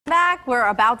back. We're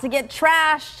about to get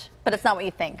trashed, but it's not what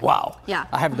you think. Wow. Yeah.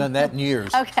 I haven't done that in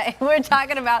years. Okay, we're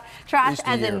talking about trash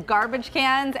as in garbage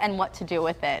cans and what to do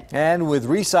with it. And with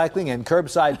recycling and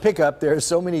curbside pickup, there are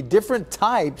so many different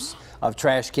types of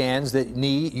trash cans that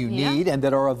you need and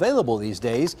that are available these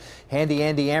days. Handy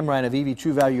Andy Amrhein of Evey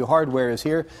True Value Hardware is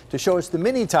here to show us the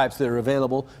many types that are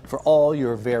available for all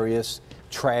your various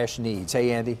trash needs.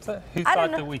 Hey, Andy. Who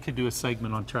thought that we could do a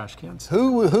segment on trash cans?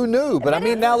 Who knew? But I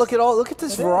mean, now look at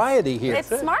this variety here. It's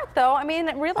smart though. I mean,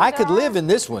 it really. I could live in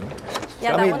this one.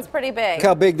 Yeah, that one's pretty big. Look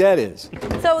how big that is.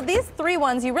 So these three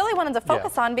ones you really wanted to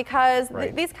focus on because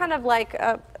these kind of like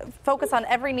focus on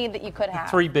every need that you could have.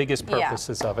 Three biggest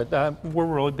purposes of it. We're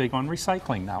really big on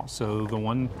recycling now. So the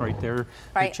one right there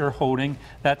that you're holding,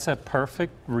 that's a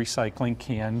perfect recycling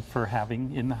can for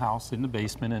having in the house, in the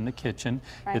basement, in the kitchen.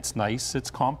 It's nice. It's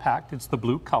compact. It's the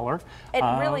blue color. It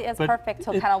really is perfect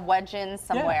to kind of wedge in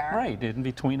somewhere. Yeah, right, in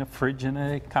between a fridge and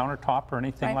a countertop or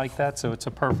anything like that. So it's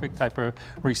a perfect type of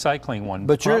recycling one.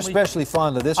 But you're especially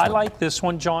fond of this one. I like this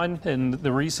one, John, and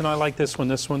the reason I like this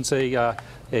one's a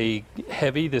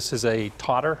heavy. This is a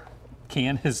totter.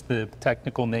 Can is the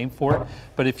technical name for it.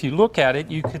 But if you look at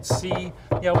it, you could see,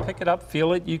 pick it up,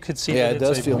 feel it. You could see that it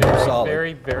does it's feel very, solid.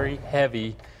 very, very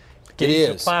heavy. It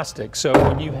is plastic. So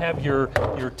when you have your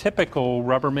typical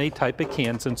Rubbermaid type of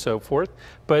cans and so forth,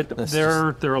 but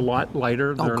they're a lot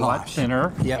lighter, they're a lot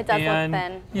thinner. It does and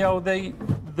look thin.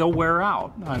 they'll wear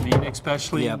out. I mean,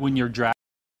 especially when you're driving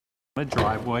a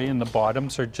driveway and the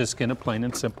bottoms are just going to plain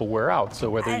and simple wear out. So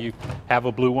whether you have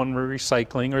a blue one for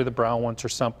recycling or the brown ones or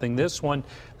something, this one's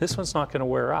not going to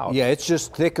wear out. Yeah, it's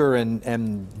just thicker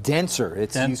and denser.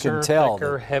 You can tell.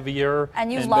 Thicker, heavier,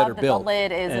 and you love that the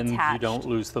lid is and attached. you don't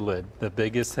lose the lid. The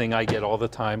biggest thing I get all the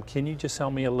time, can you just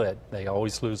sell me a lid? They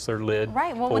always lose their lid.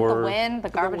 Right, well with the wind, the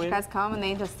garbage guys come and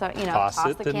they just toss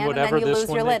the can and then you lose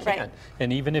your lid, right?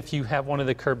 And even if you have one of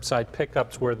the curbside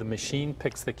pickups where the machine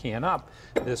picks the can up,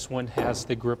 this one has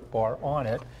the grip bar on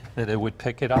it that it would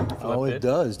pick it up, flip it,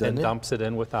 doesn't and it? dumps it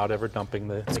in without ever dumping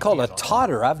the It's called a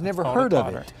totter. I've never heard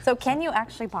of it. So can you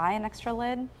actually buy an extra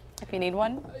lid if you need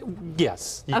one?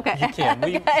 Yes, you can.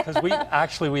 Because we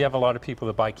have a lot of people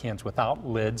that buy cans without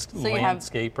lids, so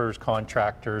landscapers,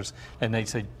 contractors, and they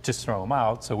say just throw them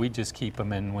out. So we just keep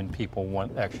them in when people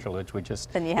want extra lids. We just,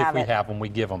 if we have them, we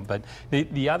give them. But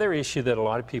the other issue that a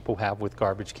lot of people have with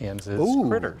garbage cans is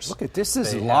critters. Look at this.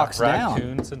 This they locks have down.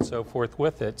 Raccoons and so forth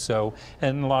with it. So,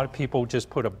 and a lot of people just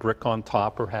put a brick on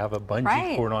top or have a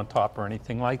bungee cord on top or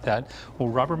anything like that. Well,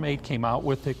 Rubbermaid came out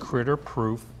with a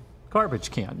critter-proof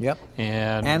garbage can. Yep.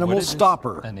 And animal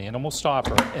stopper. An animal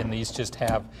stopper. And these just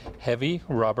have heavy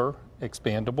rubber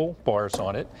expandable bars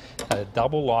on it, a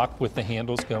double lock with the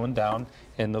handles going down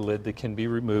and the lid that can be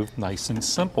removed, nice and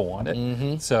simple on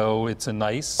it. So it's a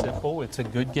nice, simple, it's a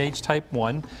good gauge type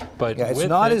one, but it's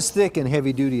not as thick and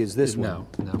heavy duty as this one.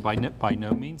 No, by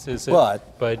no means is it.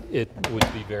 But it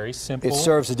would be very simple. It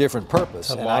serves a different purpose.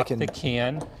 To lock the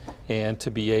can and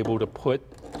to be able to put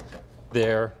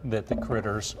there that the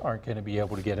critters aren't going to be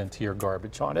able to get into your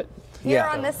garbage on it. Here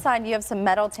on this side you have some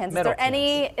metal tins. Is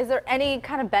there any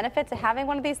kind of benefit to having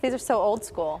one of these? These are so old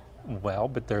school. Well,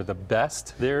 but they're the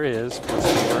best there is.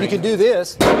 You can do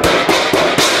this.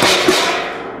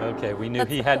 Okay, we knew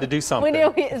he had to do something. We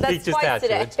knew he just had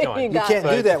to. It's John. You can't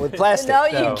do that with plastic. No,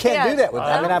 you can't do that with.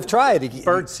 I mean, I've tried.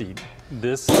 Birdseed.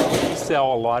 We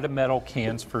sell a lot of metal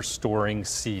cans for storing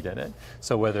seed in it.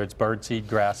 So whether it's birdseed,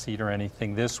 grass seed, or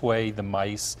anything, this way the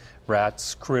mice,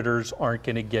 rats, critters aren't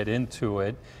going to get into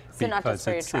it. So because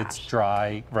it's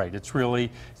dry, right? It's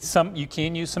really you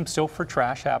can use them still for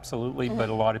trash, absolutely, but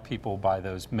a lot of people buy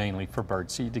those mainly for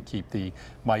birdseed to keep the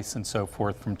mice and so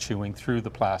forth from chewing through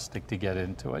the plastic to get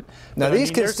into it. Now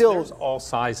these can there's all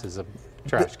sizes of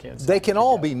trash cans. They can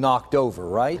all be knocked over,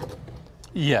 right?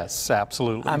 Yes,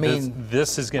 absolutely. I mean,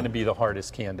 this is going to be the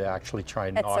hardest can to actually try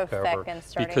and knock over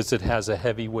because it has a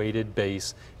heavy weighted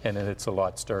base and it's a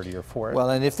lot sturdier for it.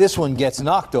 Well, and if this one gets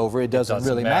knocked over, it doesn't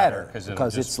really matter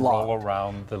because it's locked. Roll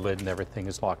around the lid and everything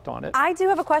is locked on it. I do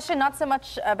have a question, not so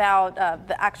much about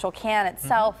the actual can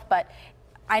itself, but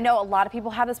I know a lot of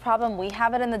people have this problem. We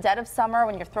have it in the dead of summer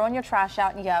when you're throwing your trash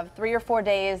out and you have 3 or 4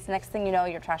 days. Next thing you know,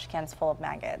 your trash can's full of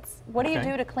maggots. What do you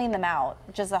do to clean them out?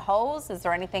 Just a hose? Is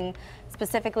there anything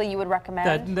specifically you would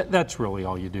recommend? That's really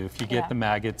all you do. If you get the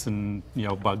maggots and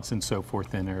bugs and so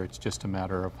forth in there, it's just a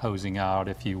matter of hosing out.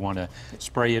 If you want to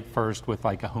spray it first with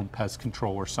like a home pest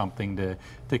control or something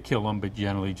to kill them, but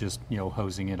generally just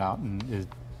hosing it out and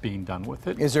being done with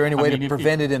it. Is there any way to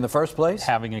prevent it in the first place?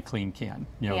 Having a clean can.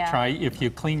 Try if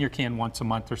you clean your can once a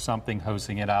month or something,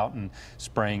 hosing it out and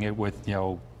spraying it with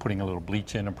putting a little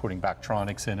bleach in or putting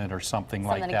Bactronics in it or something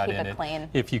like that to keep in it it. clean.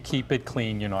 If you keep it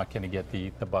clean, you're not going to get the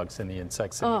bugs and the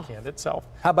insects in the can itself.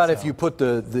 How about if you put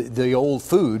the old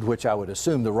food, which I would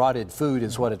assume the rotted food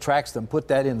is what attracts them, put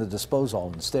that in the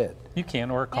disposal instead? You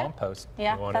can, or a compost.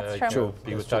 Yeah, you that's want true. to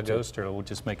be with Doug Oster, we'll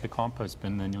just make a compost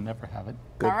bin, then you'll never have it.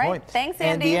 Good All right. point. Thanks,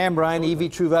 Andy. Andy Amrhein,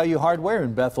 Evey True Value Hardware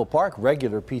in Bethel Park,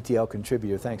 regular PTL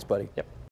contributor. Thanks, buddy. Yep.